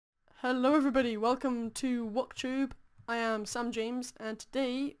Hello everybody, welcome to WokTube. I am SamJames and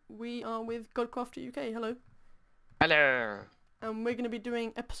today we are with GodCrafterUk. Hello. Hello. And we're going to be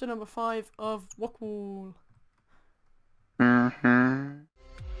doing episode number 5 of Wokwall.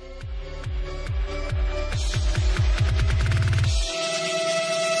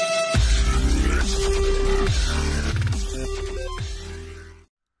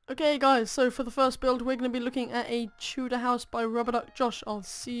 Okay guys, so for the first build we're going to be looking at a Tudor house by Rubberduck Josh. I'll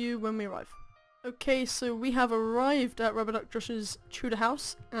see you when we arrive. Okay, so we have arrived at Rubberduck Josh's Tudor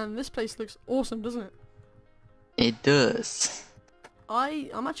house and this place looks awesome, doesn't it? It does.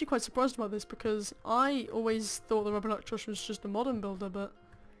 I'm actually quite surprised about this because I always thought that Rubberduck Josh was just a modern builder, but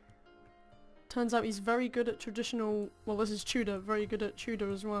turns out he's very good at traditional, well this is Tudor, very good at Tudor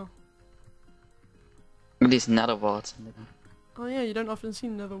as well. These nether warts. Oh yeah, you don't often see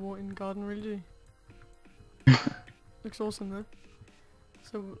nether wart in garden, really, do you? Looks awesome though.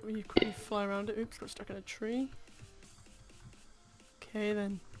 So you quickly fly around it. Oops, got stuck in a tree. Okay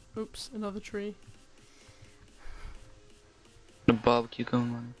then. Oops, another tree. The barbecue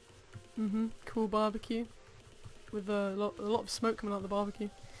going on. Cool barbecue. With a lot of smoke coming out of the barbecue.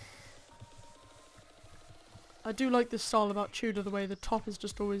 I do like this style about Tudor, the way the top is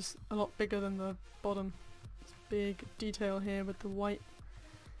just always a lot bigger than the bottom. Big detail here with the white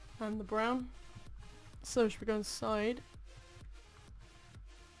and the brown. So should we go inside?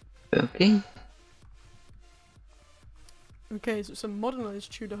 Okay. Okay, so it's a modernised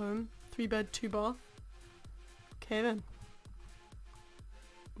Tudor home. 3 bed, 2 bath. Okay then.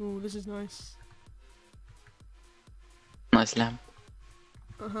 Ooh, this is nice. Nice lamp.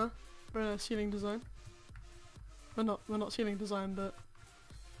 Very nice ceiling design. Well not ceiling design, but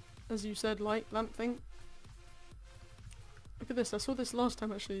as you said, light lamp thing. Look at this, I saw this last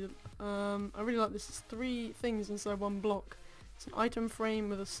time actually. I really like this. It's 3 things inside one block. It's an item frame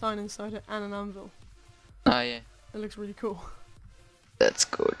with a sign inside it and an anvil. Oh yeah. It looks really cool. That's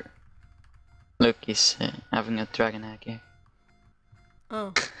cool. Look, he's having a dragon egg here.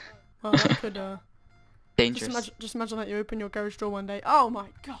 Oh. Well, that could Dangerous. Just imagine that you open your garage door one day. Oh my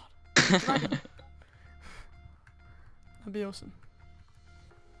god! Dragon. That'd be awesome.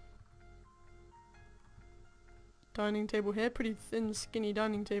 Dining table here, pretty thin, skinny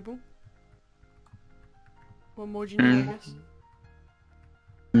dining table. What more do you need, I guess?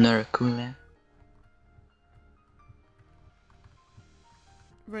 Another cooler.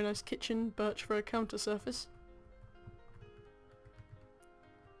 Very nice kitchen, birch for a counter surface.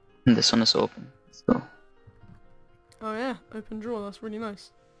 And this one is open, so. Oh yeah, open drawer, that's really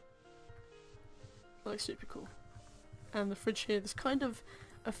nice. That looks super cool. And the fridge here, there's kind of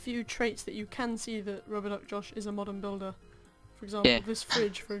a few traits that you can see that Rubberduck Josh is a modern builder. For example, this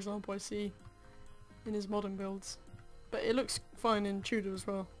fridge, for example, I see in his modern builds. But it looks fine in Tudor as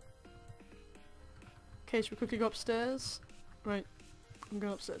well. Okay, should we quickly go upstairs? Right, I'm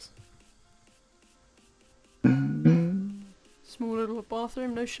going upstairs. Small little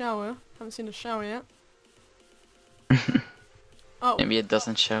bathroom, no shower. Haven't seen a shower yet. Oh, Maybe it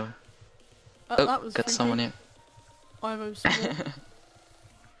doesn't show. that was got freaky. someone here. Ivo support.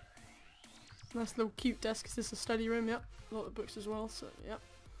 Nice little cute desk. Is this a study room? Yep. A lot of books as well, so yep.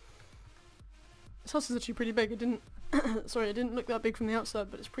 This house is actually pretty big. It didn't sorry, it didn't look that big from the outside,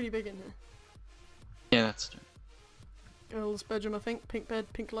 but it's pretty big in here. Yeah, that's true. Girl's bedroom, I think. Pink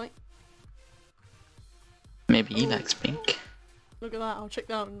bed, pink light. Maybe he likes pink. Look at that, I'll check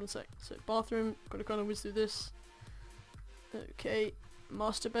that out in a sec. So bathroom, gotta kind of whiz through this. Okay.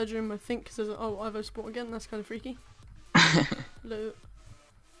 Master bedroom, I think, because there's a Ivo support again, that's kind of freaky. Hello.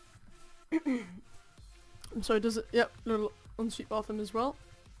 I'm sorry, does it? Yep, little ensuite bathroom as well.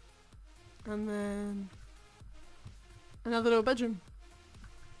 And then another little bedroom.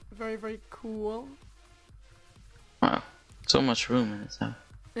 Very, very cool. Wow, so much room in this house.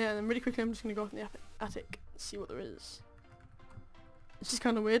 Yeah, and then really quickly I'm just going to go up in the attic and see what there is. It's just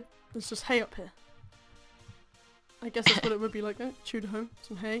kind of weird. There's just hay up here. I guess that's what it would be like, no? Tudor home,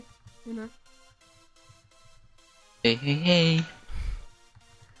 some hay, you know. Hey, hey, hey.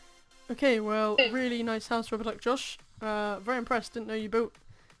 Okay, well, really nice house, Rubberduck Josh. Very impressed, didn't know you built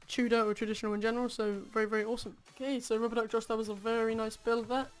Tudor or traditional in general, so very, very awesome. Okay, so Rubberduck Josh, that was a very nice build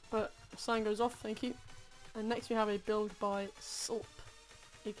there, but the sign goes off, thank you. And next we have a build by Sulp,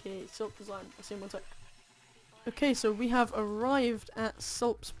 aka Sulp Design. I'll see you in 1 sec. Okay, so we have arrived at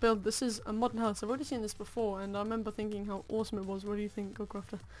Sulp's build. This is a modern house. I've already seen this before, and I remember thinking how awesome it was. What do you think,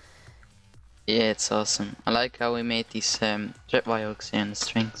 GodCrafter? Yeah, it's awesome. I like how we made these tripwire hooks here and the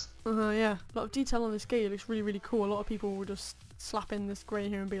strings. Yeah. A lot of detail on this gate. It looks really, really cool. A lot of people will just slap in this grey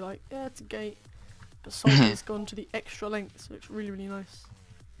here and be like, yeah, it's a gate. But Sulp has gone to the extra length, so it looks really, really nice.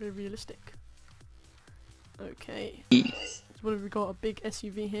 Very realistic. Okay. Yes. So what have we got? A big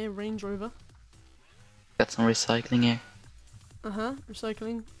SUV here, Range Rover. Got some recycling here.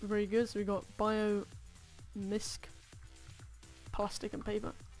 Recycling, very good. So we got bio, misc, plastic and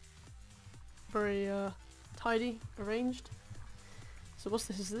paper. Very tidy, arranged. So what's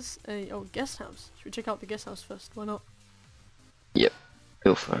this? Is this a guest house? Should we check out the guest house first? Why not? Yep,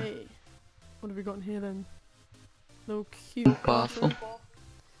 go for it. Hey. What have we got in here then? Little cute Powerful.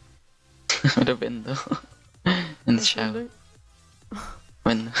 With a window. In the shower.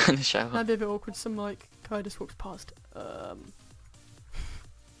 Window in the shower. That'd be a bit awkward. Some like guy just walks past.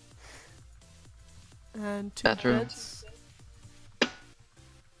 And two beds.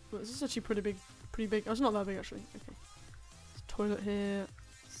 Well, this is actually pretty big. Oh, it's not that big actually. Okay. There's a toilet here.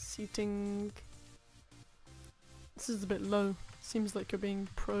 Seating. This is a bit low. Seems like you're being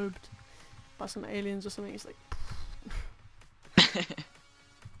probed by some aliens or something. It's like.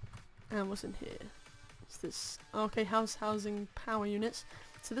 And what's in here? What's this? Okay, housing power units.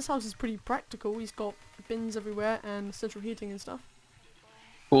 So this house is pretty practical. He's got bins everywhere and central heating and stuff.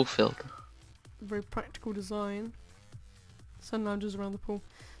 Pool filter. Very practical design. Sun lounges around the pool.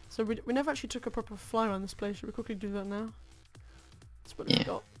 So we never actually took a proper fly around this place. Should we quickly do that now? That's what we've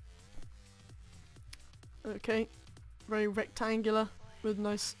got. Okay. Very rectangular with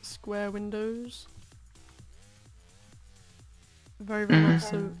nice square windows. Very nice.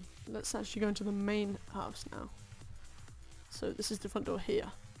 So let's actually go into the main house now. So this is the front door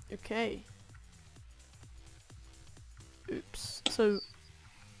here. Okay. Oops. So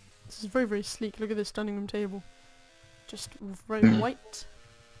this is very sleek. Look at this dining room table. Just very white.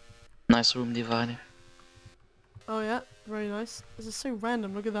 Nice room divider. Oh yeah, very nice. This is so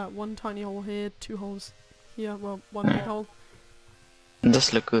random. Look at that. One tiny hole here, two holes here. Well, one big hole. It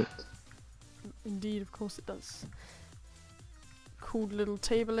does look good. Indeed, of course it does. Cool little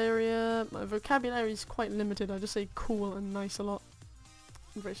table area. My vocabulary is quite limited. I just say cool and nice a lot.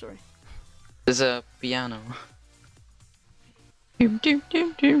 I'm very sorry. There's a piano.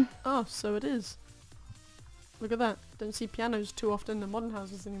 Oh, so it is. Look at that. Don't see pianos too often in modern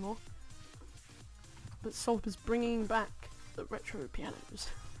houses anymore. But Solp is bringing back the retro pianos.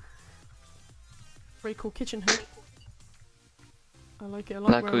 Very cool kitchen hood. I like it a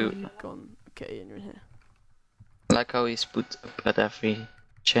lot. Like Where have you gone? Okay, and you're in here. Like how he's put up at every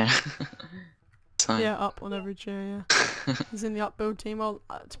chair. Yeah, up on every chair, yeah. He's in the up build team. Well,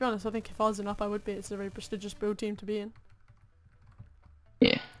 to be honest, I think if I was an up, I would be. It's a very prestigious build team to be in.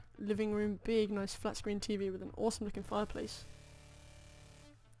 Yeah. Living room, big, nice flat screen TV with an awesome looking fireplace.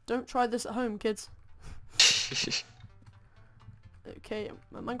 Don't try this at home, kids. Okay,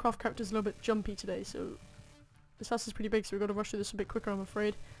 my Minecraft character is a little bit jumpy today, so this house is pretty big, so we've got to rush through this a bit quicker, I'm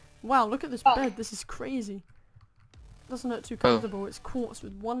afraid. Wow, look at this bed. This is crazy. Doesn't look too comfortable. It's quartz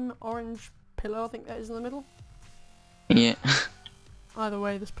with one orange pillow, I think that is in the middle. Yeah. Either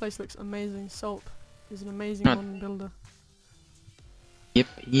way, this place looks amazing. Solp is an amazing modern builder. Yep,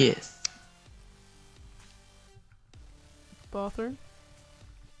 yes. Bathroom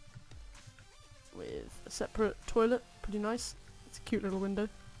with a separate toilet. Pretty nice. It's a cute little window.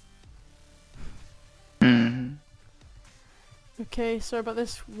 Okay, sorry about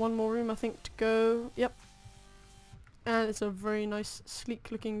this. One more room I think to go. Yep. And it's a very nice, sleek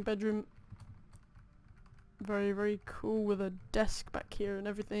looking bedroom. Very cool with a desk back here and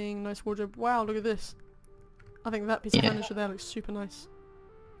everything. Nice wardrobe. Wow, look at this. I think that piece of furniture there looks super nice.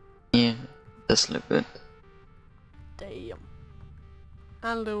 Yeah, does look good. Damn.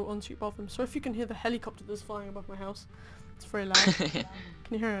 And a little ensuite bathroom. So if you can hear the helicopter that's flying above my house, it's very loud. Can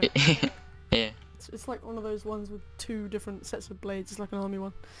you hear it? Yeah. It's like one of those ones with two different sets of blades. It's like an army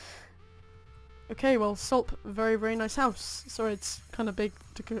one. Okay, well, Solp, very nice house. Sorry, it's kind of big,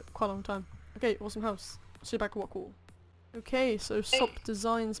 took quite a long time. Okay, awesome house. See you back at Wokwall. Okay, so Solp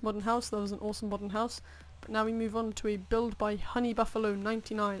designs modern house. That was an awesome modern house. But now we move on to a build by Honey Buffalo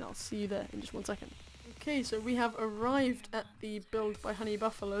 99. I'll see you there in just 1 second. Okay, so we have arrived at the build by Honey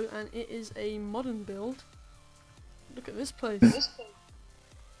Buffalo, and it is a modern build. Look at this place.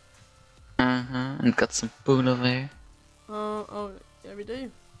 And got some pool over here. Oh, yeah, we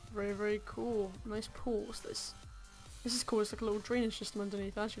do. Very cool. Nice pool. What's this? This is cool. It's like a little drainage system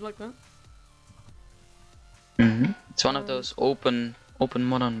underneath. I actually like that. It's one of those open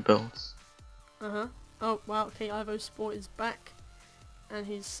modern builds. Oh wow. Okay, Ivo Sport is back, and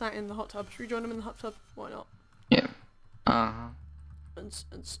he's sat in the hot tub. Should we join him in the hot tub? Why not? Yeah.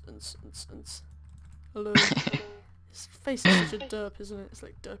 Hello. His face is such a derp, isn't it? It's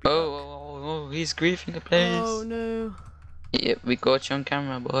like derpy. Oh, he's griefing the place. Oh no. Yeah, we got you on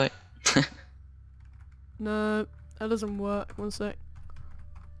camera, boy. No, that doesn't work. 1 sec.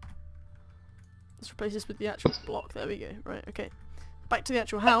 Let's replace this with the actual block. There we go. Right, okay. Back to the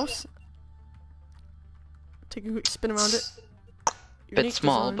actual house. Take a quick spin around it. Bit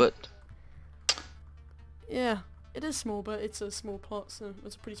small, design. but yeah, it is small, but it's a small plot, so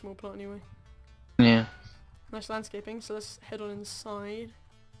it's a pretty small plot anyway. yeah. Nice landscaping, so let's head on inside.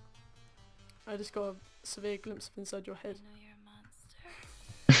 I just got a severe glimpse of inside your head.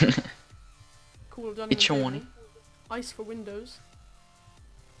 Cool, done. It's shiny. Ice for windows.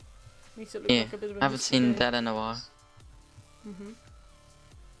 Makes it look Yeah, like a bit of a I haven't seen mystery. that in a while. Mhm.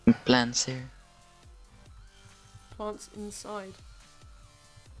 Plants here. Plants inside.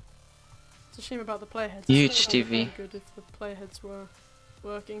 It's a shame about the player heads. Huge I think it would be TV. really good if the player heads were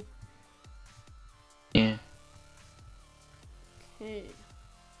working. Yeah. Okay.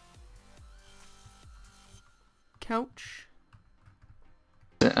 Couch.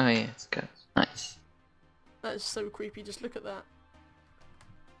 Oh yeah, it's good. Nice. That is so creepy. Just look at that.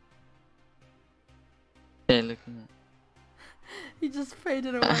 Yeah, looking He just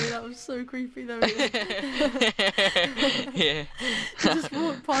faded away. That was so creepy though. at. Yeah. He just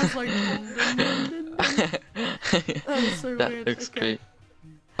walked past like. Dun, dun, dun, dun, dun. That was so That weird. looks Okay. great.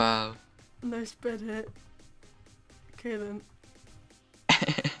 Wow. Nice bed hit. Okay then.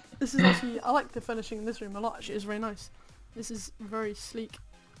 This is actually, I like the furnishing in this room a lot actually, it's very nice. This is very sleek,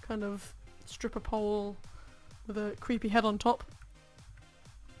 kind of stripper pole with a creepy head on top.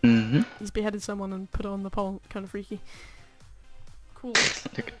 Mm-hmm. He's beheaded someone and put it on the pole, kind of freaky. Cool.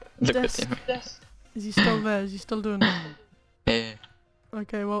 Look at Desk. him. Is he still there? Is he still doing it? Yeah.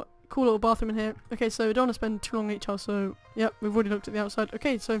 Okay, well, cool little bathroom in here. Okay, so we don't want to spend too long at each house, so yep, we've already looked at the outside.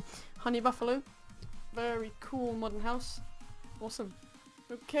 Okay, so Honey Buffalo. Very cool modern house. Awesome.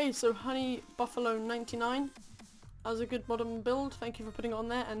 Okay, so Honey Buffalo 99 as a good modern build. Thank you for putting it on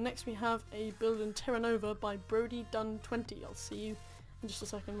there. And next we have a build in Terra Nova by Brody Dunn 20. I'll see you in just a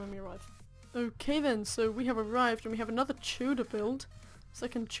second when we arrive. Okay then, so we have arrived and we have another Tudor build.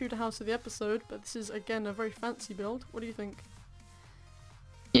 Second Tudor house of the episode, but this is again a very fancy build. What do you think?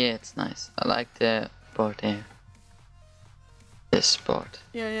 Yeah, it's nice. I like the part here. This part.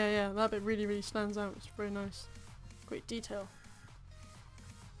 Yeah, that bit really stands out. It's very nice. Great detail.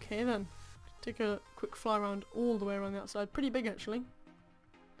 Okay then, take a quick fly around all the way around the outside. Pretty big actually.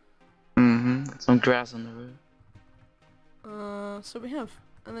 Mm-hmm. Some grass on the roof. So we have,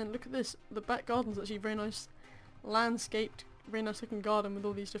 and then look at this. The back garden's actually very nice, landscaped, very nice looking garden with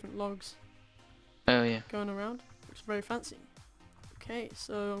all these different logs Oh yeah. going around. Looks very fancy. Okay,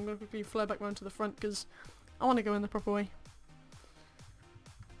 so I'm gonna quickly fly back round to the front because I want to go in the proper way.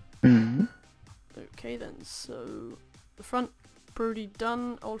 Mm-hmm. Okay then, so the front, Brody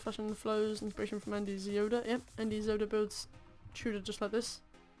Dunn, old fashioned flows, inspiration from Andy Zioda. Yep, Andy Zioda builds Tudor just like this.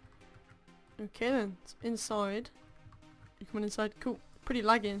 Okay then, so inside. You coming inside? Cool. Pretty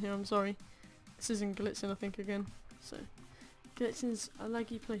laggy in here, I'm sorry. This is in Gallitzin I think again. So Gallitzin's a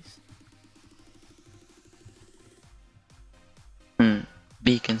laggy place.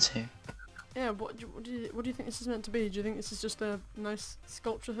 Beacons here. Yeah, what do you think this is meant to be? Do you think this is just a nice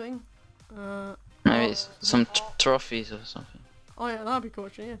sculpture thing? Maybe it's some trophies or something. Oh yeah, that'd be cool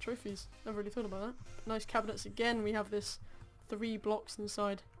actually, yeah, trophies. Never really thought about that. Nice cabinets again, we have this 3 blocks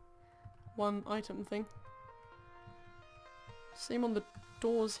inside one item thing. Same on the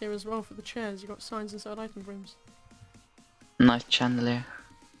doors here as well for the chairs, you've got signs inside item frames. Nice chandelier.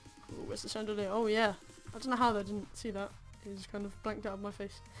 Ooh, where's the chandelier? Oh yeah, I don't know how I didn't see that. It just kind of blanked out of my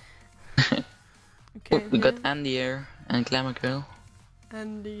face. Okay, We got here, Andy here and Glamour Girl.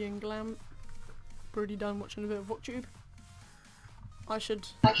 Andy and Glam. Brody Dunn watching a bit of Woktube. I should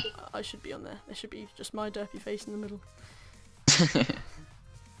be on there. There should be just my derpy face in the middle.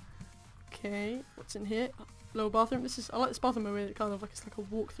 Okay, what's in here? Lower bathroom. I like this bathroom where it kind of like it's like a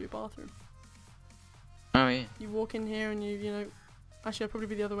walk-through bathroom. Oh yeah. You walk in here and you know, actually I'd probably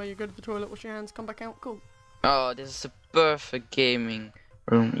be the other way. You go to the toilet, wash your hands, come back out. Cool. Oh, this is a perfect gaming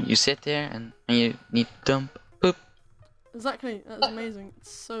room. You sit there and you need to dump. Boop. Exactly. That is amazing.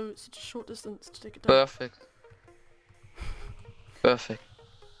 It's such a short distance to take it down. Perfect. Perfect.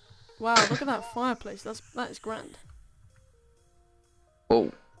 Wow, look at that fireplace. That is grand.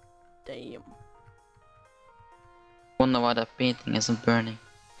 Whoa. Damn. Wonder why that painting isn't burning.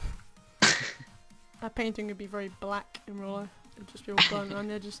 That painting would be very black in real life. It'd just be all burnt around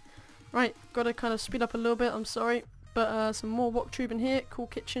the edges. Right, gotta kind of speed up a little bit, I'm sorry. But some more Woktube in here. Cool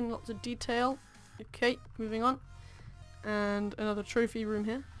kitchen, lots of detail. Okay, moving on. And another trophy room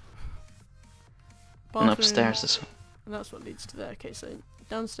here. And upstairs as well. And that's what leads to there. Okay, so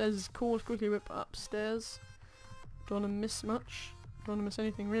downstairs is cool. Let's quickly whip upstairs. Don't want to miss much. Don't want to miss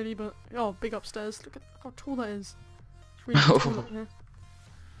anything really, but oh, big upstairs. Look at how tall that is. It's really tall up here.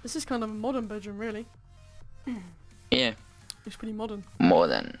 This is kind of a modern bedroom, really. Yeah. It's pretty modern.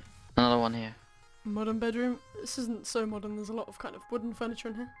 Modern. Another one here. Modern bedroom. This isn't so modern. There's a lot of kind of wooden furniture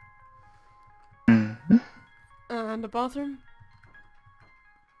in here. Mm-hmm. And a bathroom.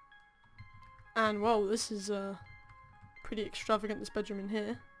 And well, this is pretty extravagant, this bedroom in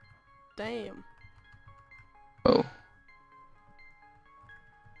here. Damn. Oh.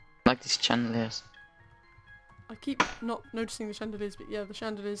 I like these chandeliers. I keep not noticing the chandeliers, but yeah, the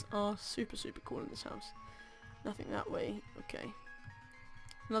chandeliers are super cool in this house. Nothing that way. Okay.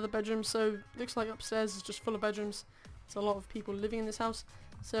 Another bedroom. So looks like upstairs is just full of bedrooms. There's a lot of people living in this house.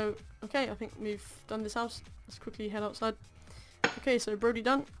 So okay, I think we've done this house. Let's quickly head outside. Okay, so Brody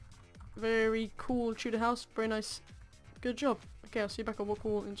done. Very cool Tudor house. Very nice. Good job. Okay, I'll see you back at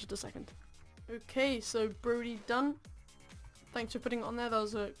Wokwall in just a second. Okay, so Brody done. Thanks for putting it on there. That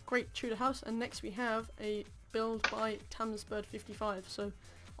was a great Tudor house. And next we have a build by Tamsbird55. So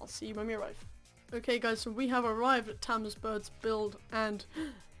I'll see you when we arrive. Okay guys, so we have arrived at Tamsbird's build and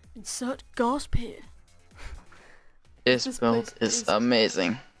insert gasp here. This build is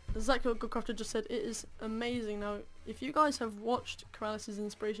amazing. Exactly what GodCrafter just said. It is amazing. Now, if you guys have watched Keralis'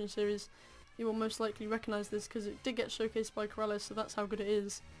 inspiration series, you will most likely recognise this because it did get showcased by Keralis, so that's how good it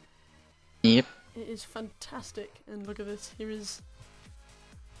is. Yep. It is fantastic, and look at this. Here is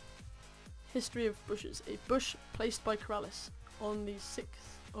History of Bushes. A bush placed by Keralis on the 6th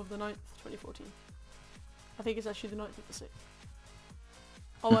of the 9th, 2014. I think it's actually the 9th of the 6th.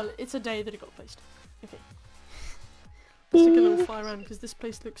 Oh well, it's a day that it got placed. Okay. Let's take a little fly around because this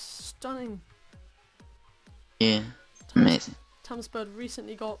place looks stunning. Yeah, it's amazing. Tamsbird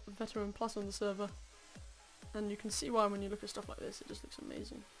recently got Veteran Plus on the server, and you can see why when you look at stuff like this. It just looks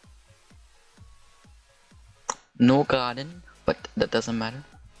amazing. No garden, but that doesn't matter.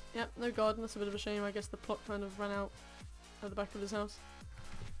 Yep, no garden. That's a bit of a shame. I guess the plot kind of ran out at the back of his house.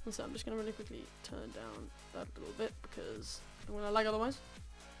 So I'm just going to really quickly turn down that a little bit because I'm going to lag otherwise.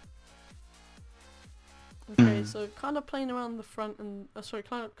 Okay, so kind of playing around the front and sorry,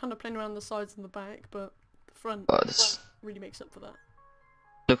 kind of playing around the sides and the back, but the front really makes up for that.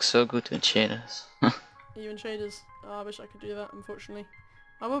 Looks so good with shaders. Even shaders. Oh, I wish I could do that. Unfortunately,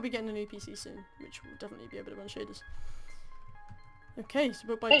 I will be getting a new PC soon, which will definitely be a bit of on shaders. Okay, so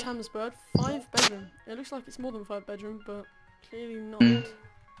built by Tamsbird, 5 bedroom. It looks like it's more than 5 bedroom, but clearly not.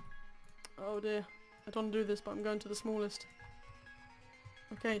 Oh dear, I don't want to do this, but I'm going to the smallest.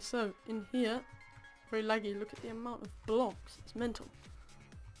 Okay, so in here. Very laggy. Look at the amount of blocks. It's mental.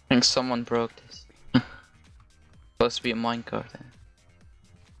 I think someone broke this. Supposed to be a minecart.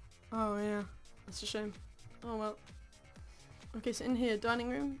 Oh yeah, that's a shame. Oh well. Okay, so in here, dining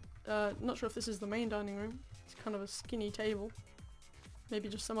room. Not sure if this is the main dining room. It's kind of a skinny table. Maybe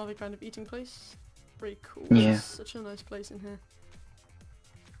just some other kind of eating place. Very cool. Yeah. It's such a nice place in here.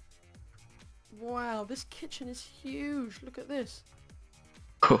 Wow, this kitchen is huge. Look at this.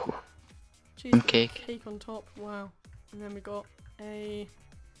 Cool. Jeez, Cake on top, wow. And then we got a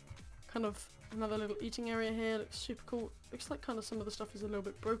kind of another little eating area here. Looks super cool. Looks like kind of some of the stuff is a little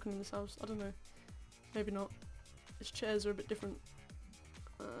bit broken in this house. I don't know. Maybe not. Its chairs are a bit different.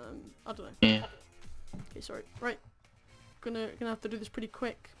 I don't know. Yeah. Okay, sorry. Right. Gonna have to do this pretty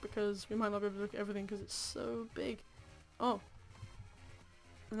quick because we might not be able to look at everything because it's so big. Oh.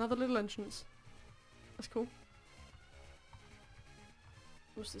 Another little entrance. That's cool.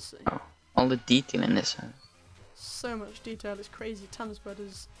 What's this say? Oh, all the detail in this house. So much detail, it's crazy. Tamsbird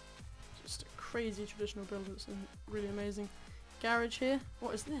is just a crazy traditional build. It's really amazing. Garage here.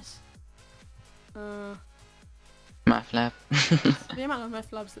 What is this? Math lab. The amount of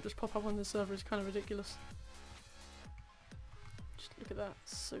meth labs that just pop up on this server is kind of ridiculous. Just look at that.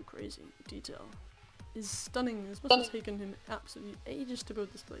 It's so crazy. The detail is stunning. This must have taken him absolutely ages to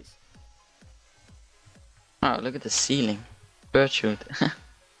build this place. Oh, look at the ceiling. Birchwood.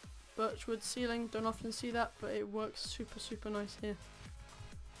 Birchwood ceiling. Don't often see that, but it works super nice here.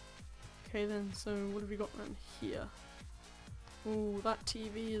 Okay then, so what have we got around here? Oh, that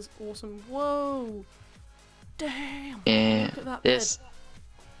TV is awesome. Whoa! Damn! Yeah, look at that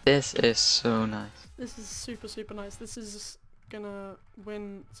this is so nice. This is super nice. This is gonna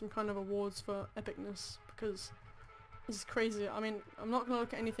win some kind of awards for epicness because this is crazy. I mean, I'm not gonna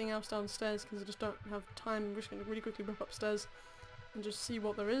look at anything else downstairs because I just don't have time. I'm just gonna really quickly whip upstairs and just see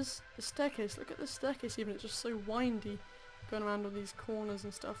what there is. The staircase. Look at the staircase. Even it's just so windy, going around all these corners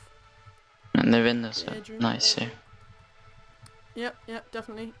and stuff. And the windows are nice here. Yep,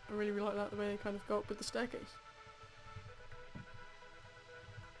 definitely. I really like that, the way they kind of go up with the staircase.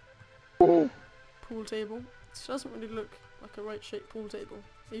 Ooh. Pool table. This doesn't really look like a right shaped pool table.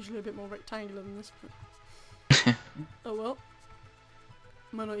 Usually a bit more rectangular than this, but oh well.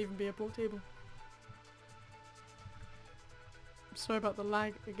 Might not even be a block table. Sorry about the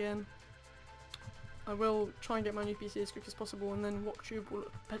lag again. I will try and get my new PC as quick as possible, and then WokTube will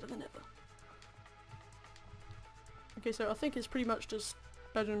look better than ever. Okay, so I think it's pretty much just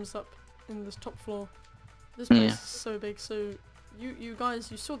bedrooms up in this top floor. This place is so big, so you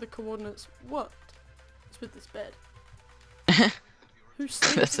guys, you saw the coordinates. What is with this bed? Who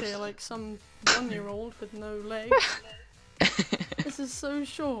sleeps here like some 1-year-old with no legs? This is so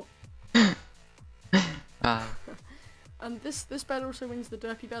short. Wow. And this bed also wins the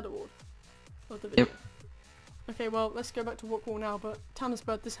Derpy Bed Award of the video. Yep. Okay, well, let's go back to Wokwall now, but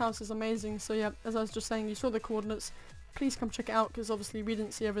Tannersbird, this house is amazing, so yeah, as I was just saying, you saw the coordinates. Please come check it out, because obviously we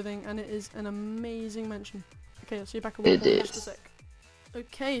didn't see everything, and it is an amazing mansion. Okay, I'll see you back at Wokwall in just a sec.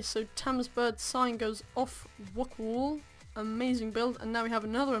 Okay, so Tannersbird's sign goes off Wokwall. Amazing build, and now we have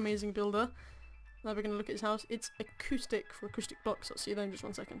another amazing builder. Now we're going to look at his house. It's acoustic for acoustic blocks. I'll see you there in just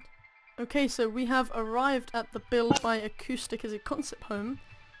 1 second. Okay, so we have arrived at the build by Acoustic as a concept home,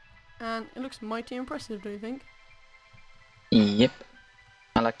 and it looks mighty impressive, don't you think? Yep.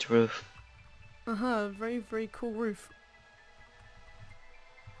 I like the roof. Very, very cool roof.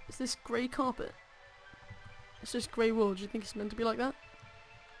 Is this grey carpet? It's just grey wool. Do you think it's meant to be like that?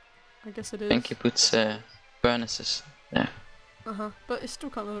 I guess it is. I think he puts furnaces there. But it still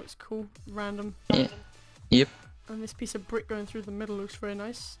kind of looks cool. Random. Yeah. Yep. And this piece of brick going through the middle looks very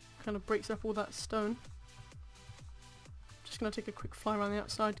nice. Kind of breaks up all that stone. Just gonna take a quick fly around the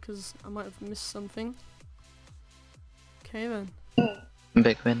outside because I might have missed something. Okay then.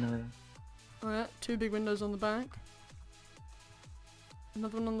 Big window. Oh yeah, 2 big windows on the back.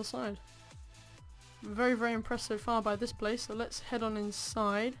 Another one on the side. Very, very impressed so far by this place, so let's head on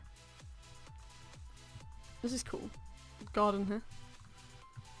inside. This is cool. Garden here.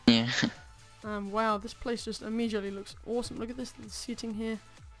 Yeah. Wow, this place just immediately looks awesome. Look at this little seating here.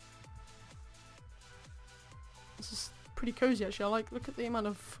 This is pretty cozy actually. I like, look at the amount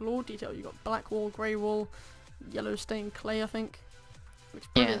of floor detail. You got black wall, grey wall, yellow stained clay I think. Looks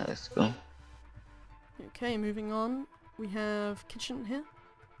brilliant. Yeah, that's cool. Okay, moving on. We have kitchen here.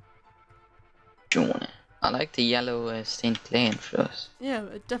 I like the yellow stained clay in floors. Yeah,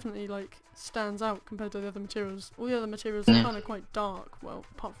 it definitely like stands out compared to the other materials. All the other materials are kind of quite dark. Well,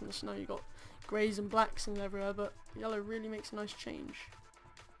 apart from the snow, you got greys and blacks and everywhere, but yellow really makes a nice change.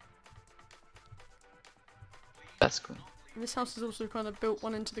 That's cool. And this house is also kind of built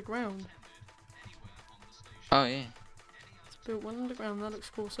one into the ground. Oh yeah. It's built one underground. That looks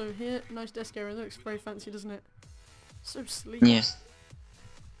cool. So here, nice desk area. That looks very fancy, doesn't it? So sleek. Yeah.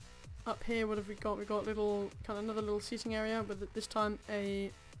 Up here, what have we got? We've got little, kind of another little seating area with this time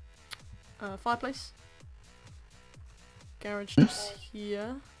a fireplace. Garage just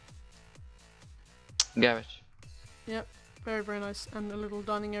here. Garage. Yep, very, very nice. And a little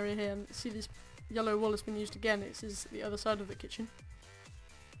dining area here. And see this yellow wall has been used again. This is the other side of the kitchen.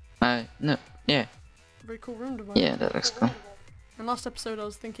 No, yeah. Very cool room design. Yeah, that looks cool. And last episode I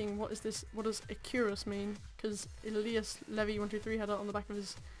was thinking, what is this? What does Ecurus mean? Because Elias Levy 123 had it on the back of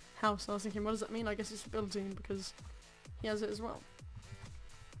his house. I was thinking, what does that mean? I guess it's a building because he has it as well.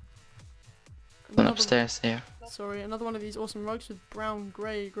 And upstairs here. Sorry, another one of these awesome rugs with brown,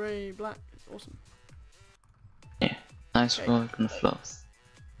 grey, black. It's awesome. Yeah, nice work on the floors.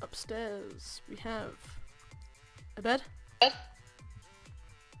 Upstairs we have a bed.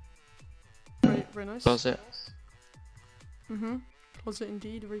 Very nice. Closet. Closet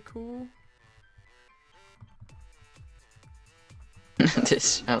indeed, very cool.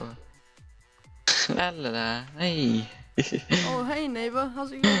 This shower. La la la, hey. Oh hey neighbour,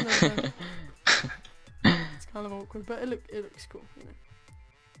 how's it going there? It's kind of awkward, but it looks cool, you know.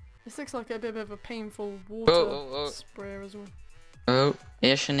 This looks like a bit of a painful water sprayer as well. Oh,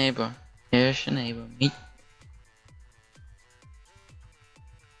 here's your neighbour. Here's your neighbour, me.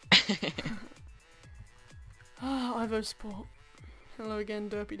 Ivo Sport. Hello again,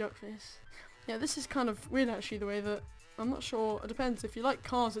 Derpy Duckface. Yeah, this is kind of weird actually, the way that, I'm not sure, it depends, if you like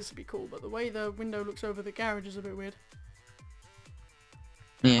cars this would be cool, but the way the window looks over the garage is a bit weird.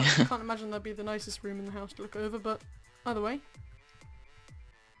 Yeah. I can't imagine that'd be the nicest room in the house to look over, but either way.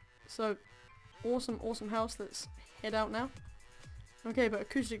 So, awesome house, let's head out now. Okay, but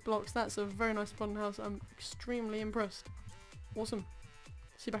acoustic blocks, that's a very nice modern house, I'm extremely impressed. Awesome.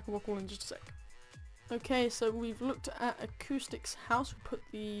 See you back at Wokwall in just a sec. Okay, so we've looked at Acoustic's house, we put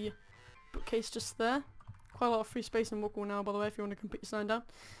the bookcase just there. Quite a lot of free space in Wokwall now, by the way, if you want to come put your sign down.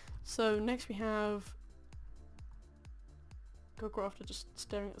 So next we have GodCrafter just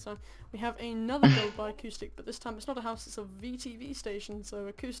staring at the sign. We have another build by Acoustic, but this time it's not a house, it's a VTV station. So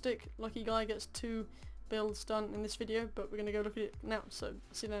Acoustic, lucky guy, gets 2 builds done in this video, but we're going to go look at it now, so I'll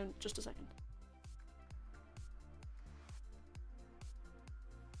see you there in just a second.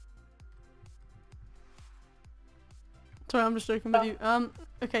 Sorry, I'm just joking with you.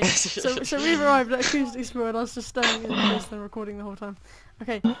 Okay, so we've arrived at Acoustics World. I was just staring in place and recording the whole time.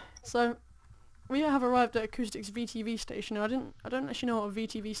 Okay, so we have arrived at Acoustics VTV station. Now, I don't actually know what a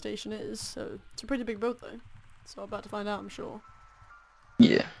VTV station is, so it's a pretty big build though. So I'm about to find out, I'm sure.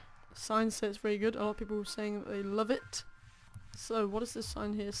 Yeah. Sign says it's very good. A lot of people saying that they love it. So what does this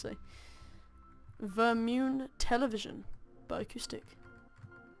sign here say? Vermune Television by Acoustic.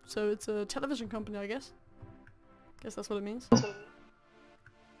 So it's a television company, I guess. Guess that's what it means. What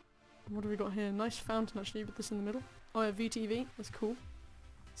have we got here? Nice fountain actually with this in the middle. Oh yeah, VTV. That's cool.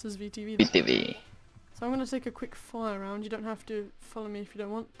 This is VTV. VTV. So I'm going to take a quick fly around. You don't have to follow me if you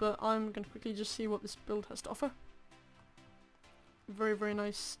don't want, but I'm going to quickly just see what this build has to offer. Very, very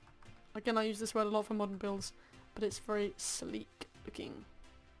nice. Again, I use this word a lot for modern builds, but it's very sleek looking.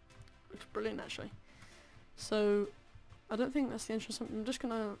 Looks brilliant actually. So I don't think that's the entrance. I'm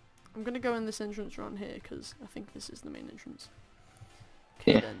gonna go in this entrance around here because I think this is the main entrance.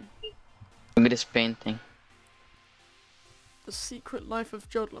 Okay, yeah. then. Look at this painting. The Secret Life of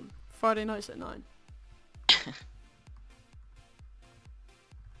Jodlam. Friday nights at 9.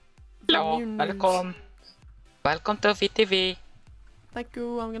 Hello, welcome. Welcome to VTV. Thank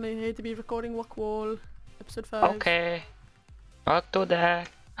you. I'm here to be recording Wokwall, episode 5. Okay. I'll do that.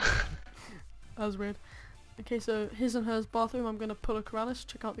 That was weird. Okay, so his and hers bathroom. I'm gonna pull a Keralis.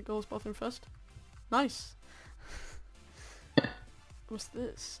 Check out the girls' bathroom first. Nice. What's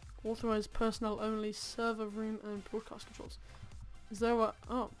this? Authorized personnel only, server room and broadcast controls. Is there what?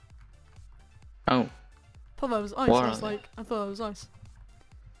 Oh. Oh. I thought that was ice. I thought that was ice.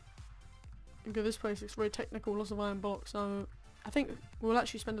 Okay, this place looks very technical. Lots of iron blocks. So I think we'll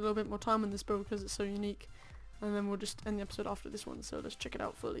actually spend a little bit more time on this build because it's so unique, and then we'll just end the episode after this one. So let's check it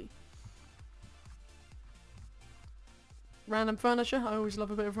out fully. Random furniture. I always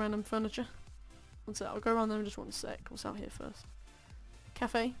love a bit of random furniture. One sec, I'll go around there in just one sec. What's out here first?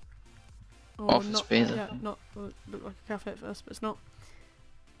 Cafe. Or office not, space. yeah, not well, look like a cafe at first, but it's not.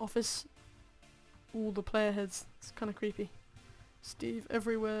 Office. All the player heads. It's kind of creepy. Steve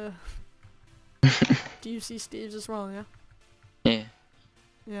everywhere. Do you see Steve's as well? Yeah. Yeah.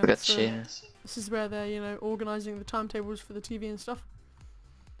 Yeah. We got so chairs. this is where they're, you know, organising the timetables for the TV and stuff.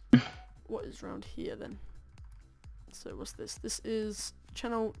 What is around here then? So what's this? This is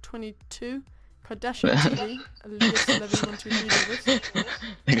channel 22, Kardashian TV, Elias 1112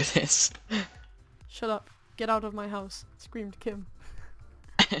 Look at this. Shut up, get out of my house, screamed Kim.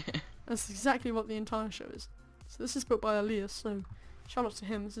 That's exactly what the entire show is. So this is built by Elias, so shout out to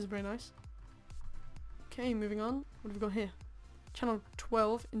him, this is very nice. Okay, moving on, what have we got here? Channel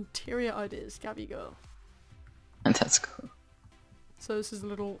 12, Interior Ideas, Gabby Girl. And that's cool. So this is a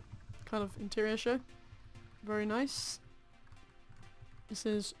little kind of interior show. Very nice. This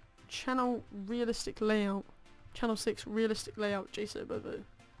is channel realistic layout. Channel 6 realistic layout, JSO Bobo.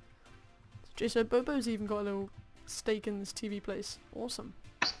 So JSO Bobo's even got a little stake in this TV place. Awesome.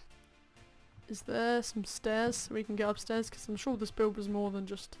 Is there some stairs so we can get upstairs? Because I'm sure this build was more than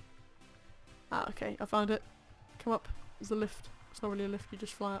just... Ah, okay, I found it. Come up. There's a lift. It's not really a lift, you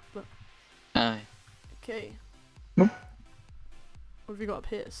just fly up, but... Aye. Okay. What have we got up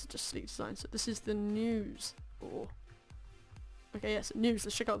here? It's just sleek design. So this is the news. Or okay, yes, news.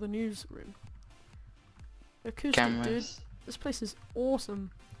 Let's check out the newsroom. Acoustic, Cameras. dude. This place is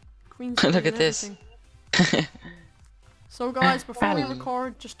awesome. Green screen Look at and this. everything. So guys, before we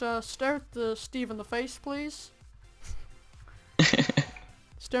record, just stare at the Steve in the face, please.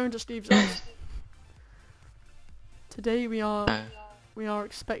 Stare into Steve's eyes. Today we are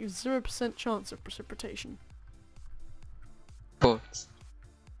expecting 0% chance of precipitation. But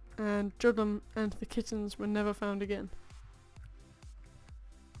And Jodlam and the kittens were never found again.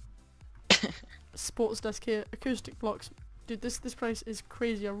 Sports desk here, acoustic blocks. Dude, this place is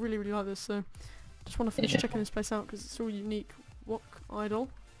crazy. I really like this. So, just want to finish checking this place out because it's all unique. Wok idol.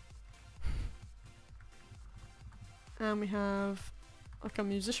 And we have like a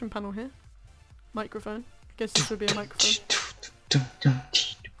musician panel here. Microphone. I guess this would be a microphone.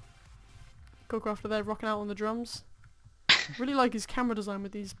 GodCrafter there rocking out on the drums. Really like his camera design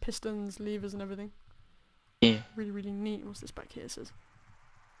with these pistons, levers and everything. yeah. Really neat. What's this back here? It says,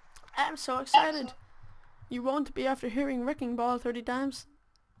 I'm so excited. You won't be after hearing Wrecking Ball 30 times?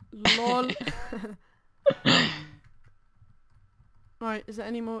 LOL. Right, is there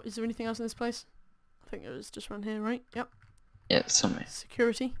any more? Is there anything else in this place? I think it was just around here, right? Yep. Yeah, somewhere.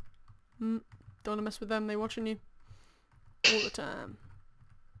 Security. Don't want to mess with them, they watching you all the time.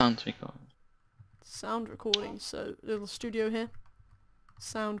 Sounds record. sound recording. So little studio here,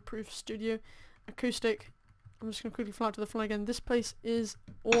 soundproof studio, acoustic. I'm just gonna quickly fly out to the front again. This place is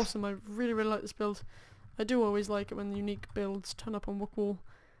awesome. I really like this build. I do always like it when the unique builds turn up on Wokwall.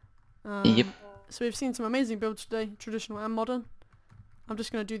 Yep. So we've seen some amazing builds today, traditional and modern. I'm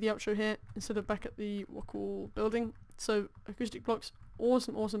just going to do the outro here instead of back at the Wokwall building. So acoustic blocks,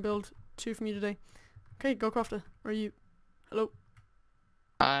 awesome build. 2 from you today. Okay, GodCrafter, where are you? Hello.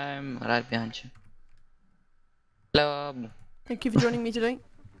 I'm right behind you. Hello. Thank you for joining me today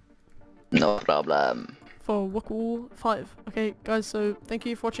No problem. for Wokwall 5. Okay guys, so thank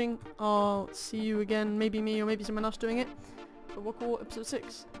you for watching. I'll see you again, maybe me or maybe someone else doing it, for Wokwall episode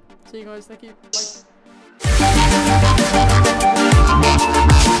 6. See you guys, thank you. Bye.